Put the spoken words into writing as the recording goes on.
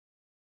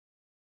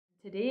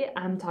Today,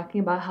 I'm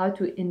talking about how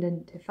to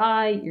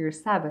identify your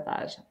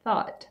sabotage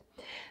thought.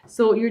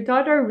 So, your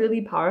thoughts are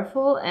really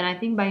powerful, and I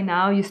think by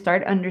now you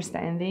start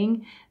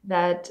understanding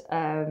that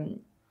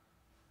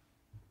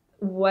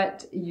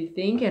what you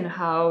think and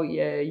how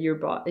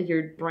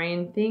your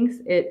brain thinks,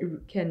 it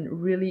can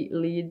really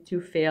lead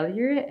to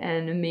failure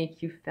and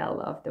make you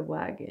fall off the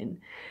wagon.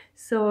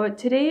 So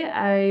today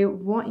I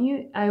want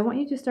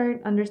you to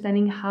start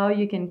understanding how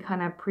you can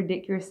kind of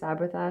predict your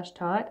sabotage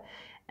thought,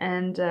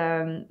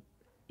 and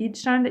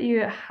each time that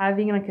you're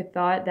having like a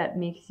thought that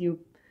makes you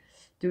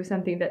do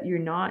something that you're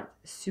not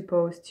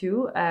supposed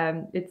to,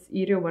 it's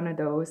either one of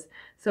those.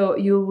 So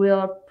you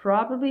will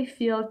probably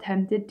feel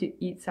tempted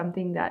to eat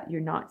something that you're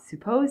not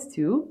supposed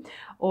to,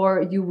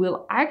 or you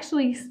will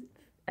actually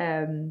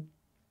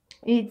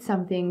eat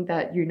something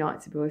that you're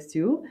not supposed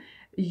to.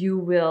 You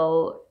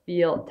will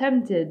feel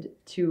tempted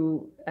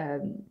to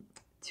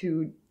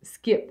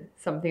skip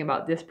something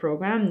about this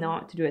program,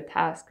 not to do a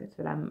task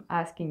that I'm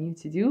asking you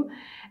to do,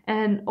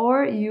 and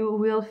or you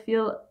will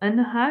feel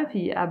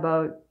unhappy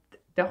about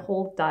the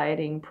whole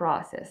dieting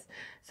process.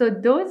 So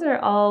those are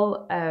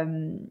all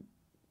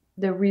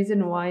the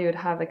reason why you would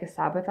have like a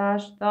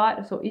sabotage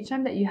thought. So each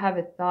time that you have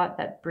a thought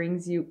that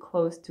brings you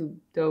close to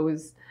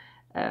those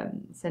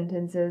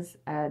sentences,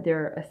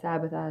 they're a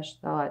sabotage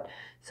thought.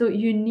 So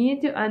you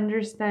need to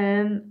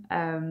understand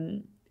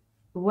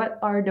what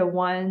are the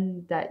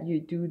ones that you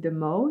do the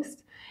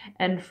most,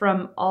 and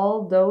from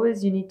all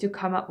those you need to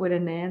come up with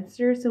an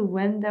answer. So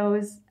when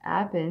those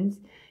happens,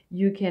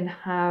 you can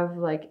have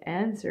like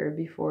answer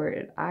before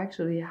it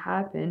actually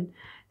happened.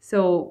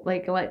 So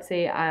like let's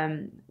say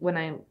when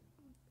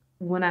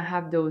I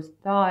have those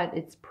thoughts,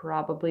 it's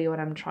probably when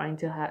I'm trying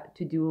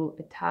to do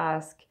a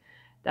task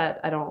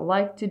that I don't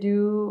like to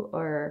do,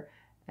 or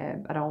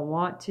I don't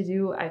want to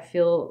do. I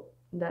feel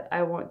that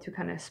I want to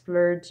kind of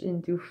splurge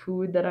into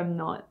food that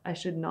I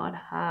should not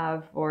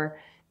have, or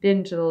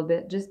binge a little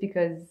bit just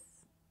because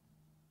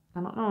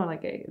I don't know,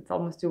 like it's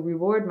almost to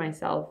reward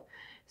myself.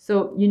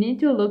 So you need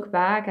to look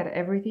back at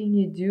everything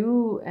you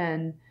do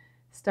and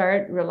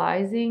start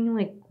realizing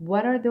like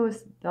what are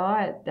those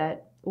thoughts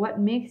that what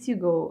makes you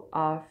go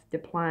off the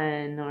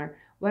plan, or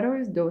what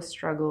are those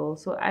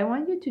struggles. So I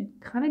want you to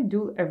kind of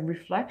do a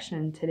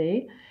reflection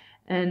today,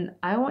 and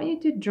I want you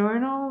to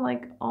journal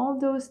like all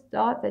those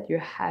thoughts that you're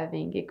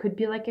having. It could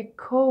be like a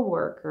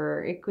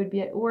coworker, it could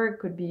be at work,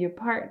 could be your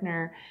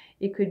partner,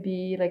 it could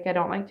be like I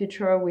don't like to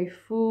throw away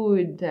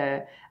food,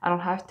 I don't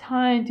have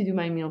time to do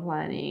my meal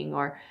planning,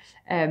 or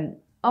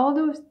all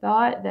those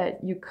thoughts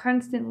that you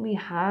constantly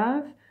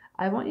have.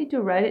 I want you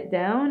to write it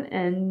down,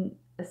 and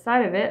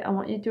aside of it, I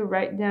want you to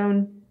write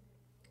down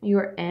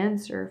your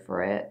answer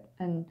for it.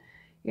 And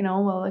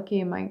well,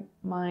 okay,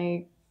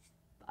 my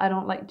I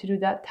don't like to do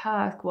that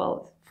task.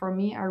 Well, for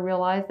me, I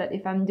realize that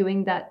if I'm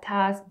doing that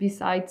task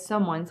beside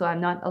someone, so I'm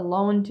not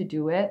alone to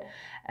do it,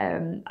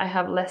 I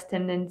have less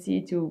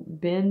tendency to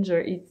binge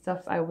or eat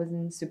stuff I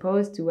wasn't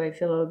supposed to. I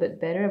feel a little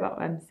bit better about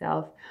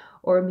myself.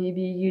 Or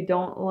maybe you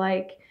don't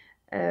like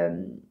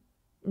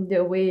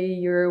the way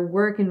your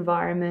work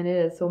environment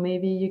is, so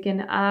maybe you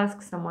can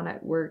ask someone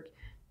at work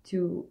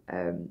to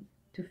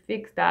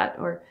fix that,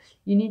 or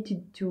you need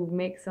to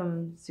make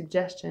some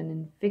suggestion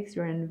and fix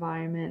your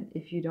environment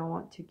if you don't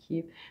want to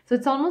keep. So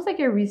it's almost like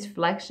a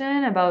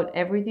reflection about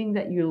everything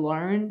that you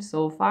learned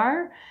so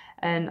far,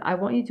 and I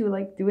want you to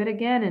like do it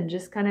again and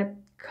just kind of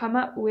come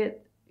up with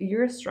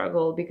your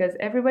struggle, because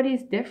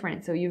everybody's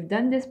different. So you've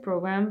done this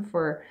program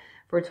for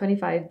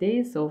 25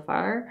 days so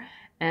far,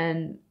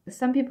 and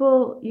some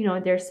people,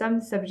 there's some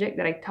subject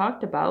that I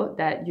talked about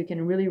that you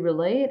can really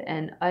relate,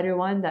 and other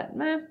one that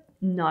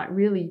not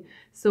really.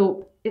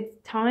 So it's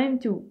time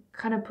to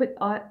kind of put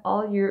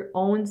all your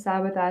own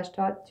sabotage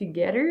thoughts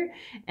together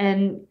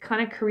and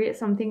kind of create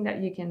something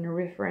that you can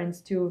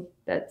reference to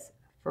that's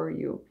for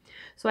you.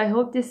 So I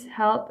hope this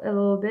helped a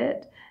little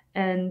bit,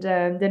 and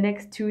the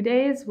next 2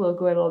 days we'll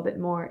go a little bit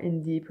more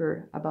in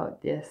deeper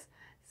about this.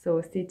 So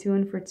stay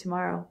tuned for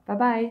tomorrow. Bye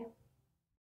bye.